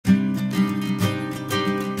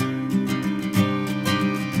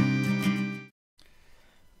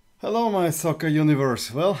Hello, my soccer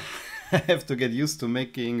universe. Well, I have to get used to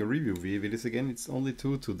making review videos again. It's only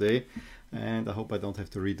two today, and I hope I don't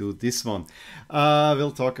have to redo this one.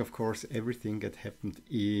 We'll talk, of course, everything that happened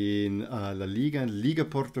in La Liga and Liga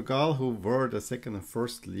Portugal, who were the second and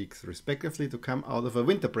first leagues, respectively, to come out of a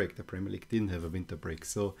winter break. The Premier League didn't have a winter break,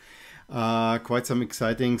 so quite some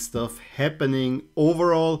exciting stuff happening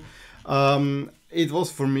overall. It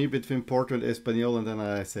was for me between Porto and Espanyol, and then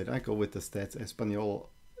I said I go with the stats. Espanyol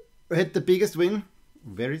had the biggest win,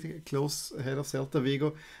 very close ahead of Celta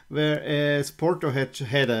Vigo, whereas Porto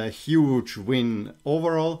had a huge win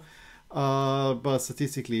overall, but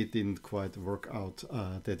statistically it didn't quite work out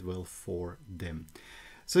that well for them.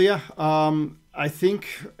 So yeah, I think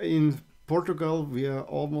in Portugal we are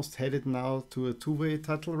almost headed now to a two-way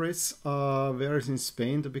title race, whereas in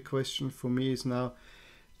Spain the big question for me is now,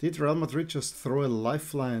 did Real Madrid just throw a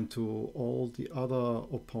lifeline to all the other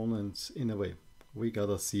opponents in a way? We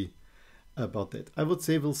gotta see about that. I would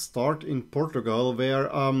say we'll start in Portugal, where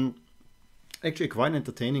actually quite an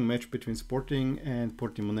entertaining match between Sporting and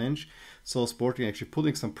Portimonense. So Sporting actually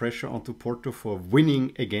putting some pressure onto Porto for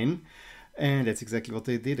winning again. And that's exactly what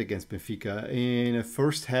they did against Benfica. In the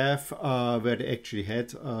first half, where they actually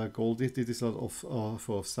had a goal, this is not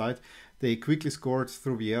for offside, they quickly scored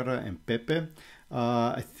through Vieira and Pepe.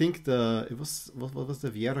 I think it was what was the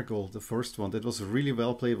Vieira goal, the first one. That was really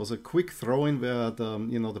well played. It was a quick throw in where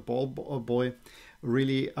the ball boy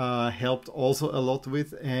really helped also a lot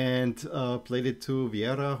with, and played it to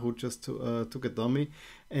Vieira, who just took a dummy,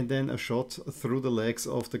 and then a shot through the legs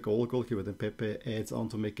of the goalkeeper. Then Pepe adds on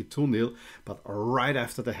to make it 2-0. But right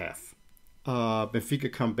after the half,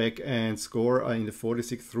 Benfica come back and score in the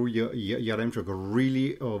 46th through Yaremchuk. A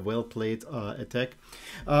really well played attack.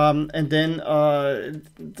 And then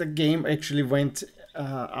the game actually went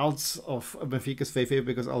out of Benfica's favor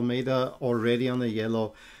because Almeida already on a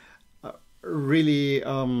yellow. Really,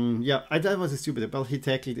 yeah, I thought it was a stupid. But he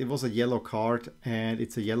tackled. It was a yellow card, and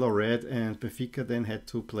it's a yellow red. And Benfica then had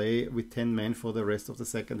to play with 10 men for the rest of the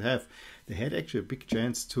second half. They had actually a big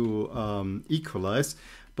chance to equalize,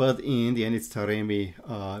 but in the end, it's Taremi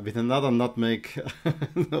with another nutmeg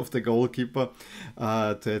of the goalkeeper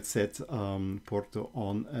to set Porto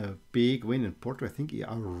on a big win. And Porto, I think,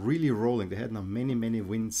 are really rolling. They had now many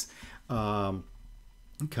wins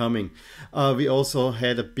coming. We also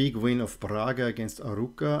had a big win of Braga against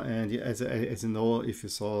Aruca, and as you know, if you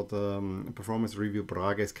saw the performance review,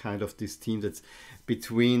 Braga is kind of this team that's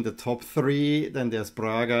between the top three. Then there's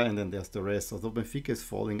Braga, and then there's the rest. Although Benfica is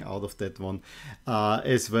falling out of that one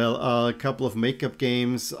as well. A couple of makeup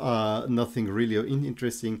games, nothing really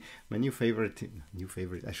interesting. My new favorite,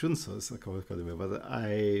 I shouldn't say but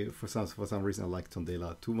I for some reason I like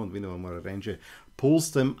Tondela. 2-1 win over Marange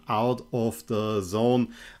pulls them out of the zone.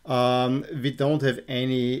 We don't have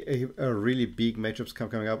any really big matchups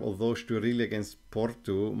coming up, although Sturil against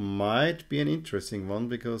Porto might be an interesting one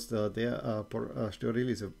because Sturil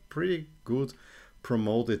is a pretty good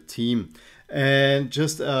promoted team. And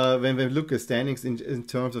just when we look at standings in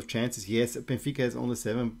terms of chances, yes, Benfica has only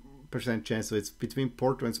 7% chance, so it's between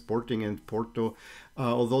Porto and Sporting. And Porto,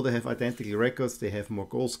 although they have identical records, they have more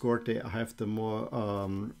goals scored, they have the more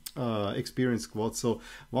experienced squad, so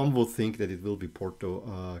one would think that it will be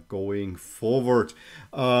Porto going forward.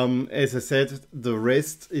 As I said, the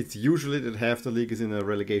rest, it's usually that half the league is in a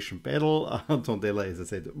relegation battle. Tondela, as I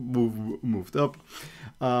said, moved up.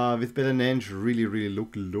 With Belenenses really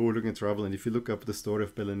looking in trouble. And if you look up the story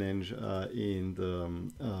of Belenenses in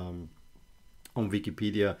the on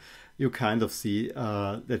Wikipedia, you kind of see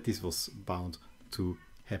that this was bound to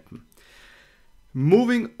happen.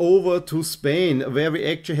 Moving over to Spain, where we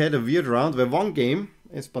actually had a weird round where one game,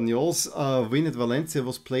 Espanyol's win at Valencia,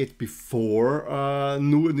 was played before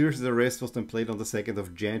New Year's. The rest was then played on the 2nd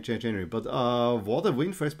of January. But what a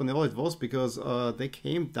win for Espanyol it was, because they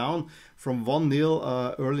came down from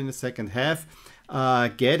 1-0 early in the second half,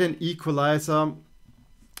 get an equalizer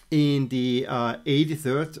in the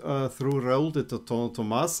 83rd through Raúl de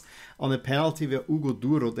Tomás on a penalty where Hugo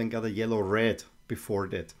Duro then got a yellow-red before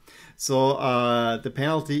that. So the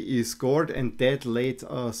penalty is scored, and that late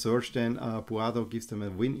surge then Puado gives them a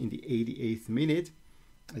win in the 88th minute.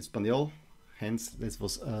 Espanyol, hence this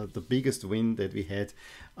was the biggest win that we had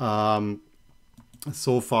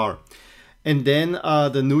so far. And then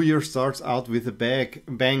the new year starts out with a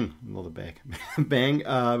bang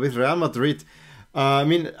with Real Madrid. I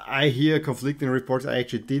mean, I hear conflicting reports. I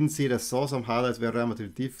actually didn't see it. I saw some highlights where Real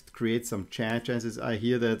Madrid did create some chances. I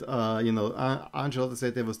hear that, Ancelotti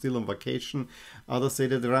said they were still on vacation. Others say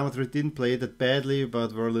that Real Madrid didn't play that badly,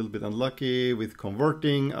 but were a little bit unlucky with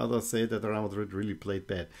converting. Others say that Real Madrid really played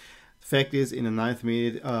bad. Fact is, in the 9th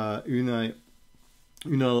minute,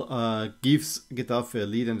 Unal gives Getafe a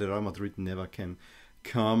lead, and the Real Madrid never can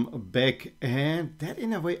come back, and that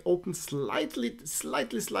in a way opens slightly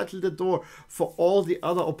the door for all the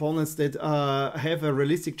other opponents that have a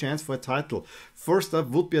realistic chance for a title. First up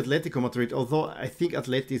would be Atletico Madrid, although I think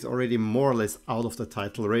Atleti is already more or less out of the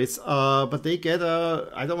title race, but they get a,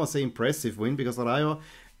 I don't want to say impressive win, because Rayo,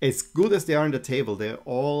 as good as they are in the table, they're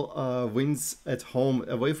all wins at home,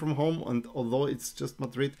 away from home, and although it's just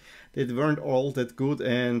Madrid, they weren't all that good.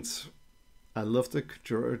 And I love the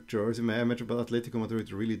jersey match, but Atletico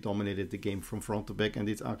Madrid really dominated the game from front to back, and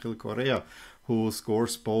it's Angel Correa who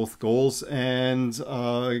scores both goals and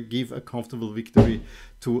give a comfortable victory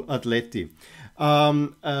to Atleti.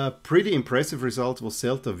 A pretty impressive result was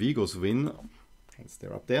Celta Vigo's win, hence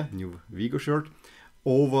they're up there, new Vigo shirt,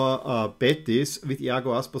 over Betis, with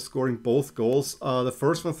Iago Aspas scoring both goals. The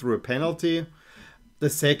first one through a penalty, the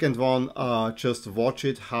second one, just watch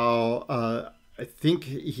it, how I think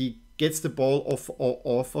he gets the ball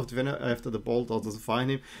off of the defender after the ball doesn't find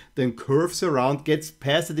him, then curves around, gets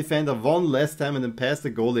past the defender one last time, and then past the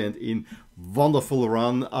goalie and in. Wonderful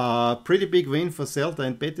run. Pretty big win for Celta,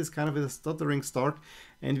 and Betis kind of with a stuttering start,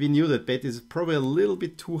 and we knew that Betis is probably a little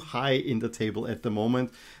bit too high in the table at the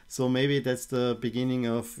moment, so maybe that's the beginning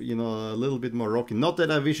of, you know, a little bit more rocky. Not that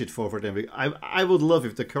I wish it for them. I would love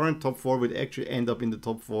if the current top 4 would actually end up in the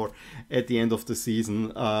top 4 at the end of the season,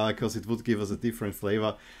 because it would give us a different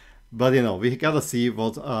flavor. But, you know, we gotta see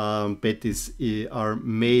what Betis are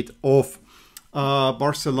made of.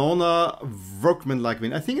 Barcelona, workman-like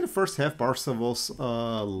win. I think in the first half, Barca was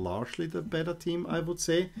largely the better team, I would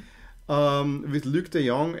say. With Luc de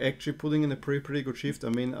Jong actually putting in a pretty good shift. I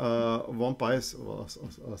mean, one bias,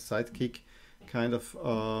 a side kick, kind of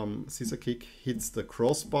scissor kick, hits the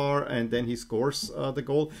crossbar, and then he scores the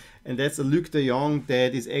goal. And that's a Luc de Jong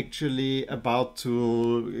that is actually about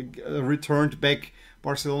to return back.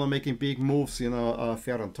 Barcelona making big moves, you know,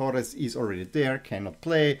 Ferran Torres is already there, cannot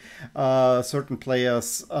play. Certain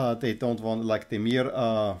players, they don't want, like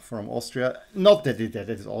Demir from Austria. Not that that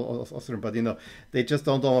is all Austrian, but, you know, they just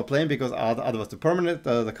don't want to play him because otherwise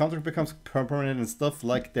the contract becomes permanent and stuff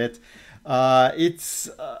like that. It's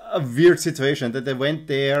a weird situation that they went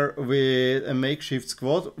there with a makeshift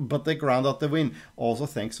squad, but they ground out the win. Also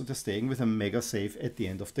thanks to the staying with a mega save at the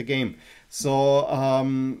end of the game. So,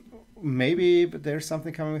 maybe there's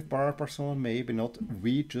something coming with Barcelona, maybe not.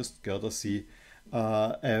 We just gotta see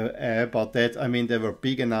about that. I mean, there were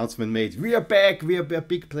big announcements made. We are back, we are a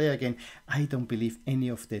big player again. I don't believe any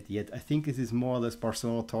of that yet. I think this is more or less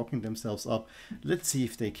Barcelona talking themselves up. Let's see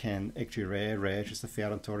if they can actually readjust the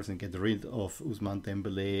Ferran Torres and get rid of Ousmane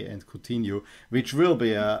Dembélé and Coutinho, which will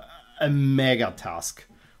be a mega task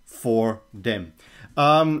for them.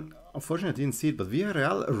 Unfortunately, I didn't see it, but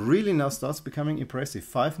Villarreal really now starts becoming impressive.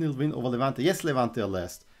 5-0 win over Levante. Yes, Levante are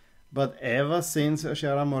last. But ever since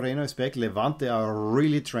Gerard Moreno is back, Levante are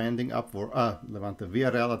really trending upward.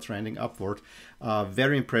 Villarreal are trending upward.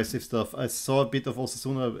 Very impressive stuff. I saw a bit of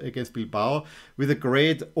Osasuna against Bilbao with a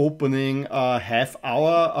great opening half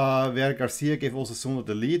hour where Garcia gave Osasuna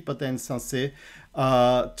the lead, but then Sancet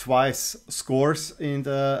twice scores in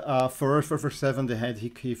the first 7.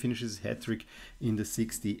 He finishes his hat-trick in the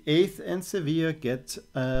 68th, and Sevilla get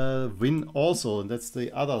a win also, and that's the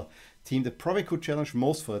other team that probably could challenge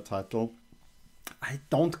most for the title. I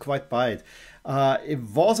don't quite buy it. It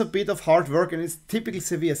was a bit of hard work, and it's typically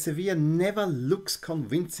Sevilla. Sevilla never looks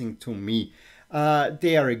convincing to me.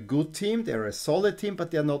 They are a good team, they're a solid team, but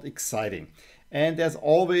they're not exciting. And there's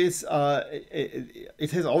always,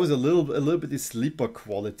 it has always a little bit of sleeper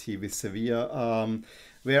quality with Sevilla,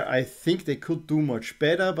 where I think they could do much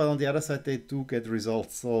better, but on the other side they do get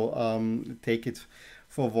results. So take it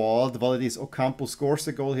for what it is. Ocampo scores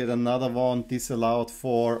a goal, he had another one disallowed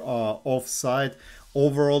for offside.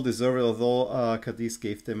 Overall deserved, although Cadiz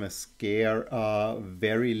gave them a scare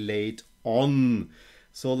very late on.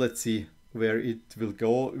 So let's see where it will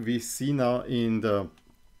go. We see now in the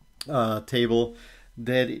table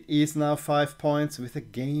that it is now 5 points with a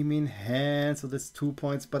game in hand, so that's 2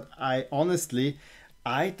 points. But I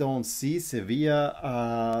don't see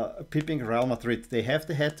Sevilla pipping Real Madrid. They have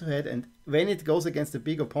the head-to-head, and when it goes against the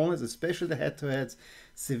big opponents, especially the head-to-heads,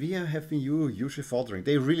 Sevilla have been usually faltering.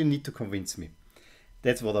 They really need to convince me.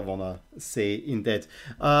 That's what I want to say in that.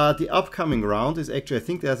 The upcoming round is actually, I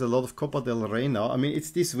think there's a lot of Copa del Rey now. I mean, it's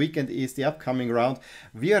this weekend is the upcoming round.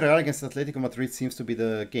 Villarreal against Atletico Madrid seems to be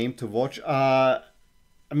the game to watch.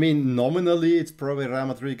 I mean, nominally, it's probably Real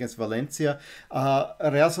Madrid against Valencia.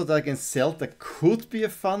 Real Sociedad against Celta could be a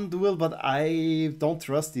fun duel, but I don't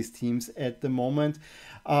trust these teams at the moment.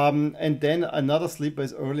 And then another sleeper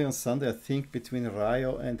is early on Sunday, I think, between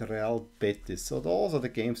Rayo and Real Betis. So those are the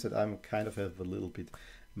games that I'm kind of have a little bit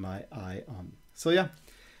my eye on. So yeah.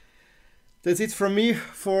 That's it from me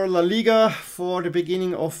for La Liga for the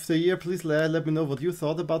beginning of the year. Please let me know what you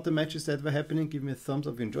thought about the matches that were happening. Give me a thumbs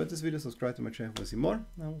up if you enjoyed this video. Subscribe to my channel to see more.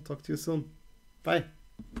 I will talk to you soon. Bye.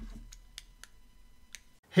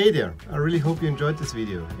 Hey there, I really hope you enjoyed this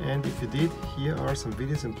video, and if you did, here are some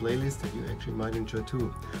videos and playlists that you actually might enjoy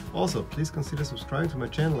too. Also, please consider subscribing to my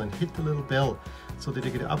channel and hit the little bell so that you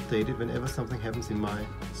get updated whenever something happens in my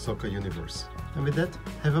soccer universe. And with that,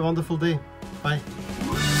 have a wonderful day. Bye.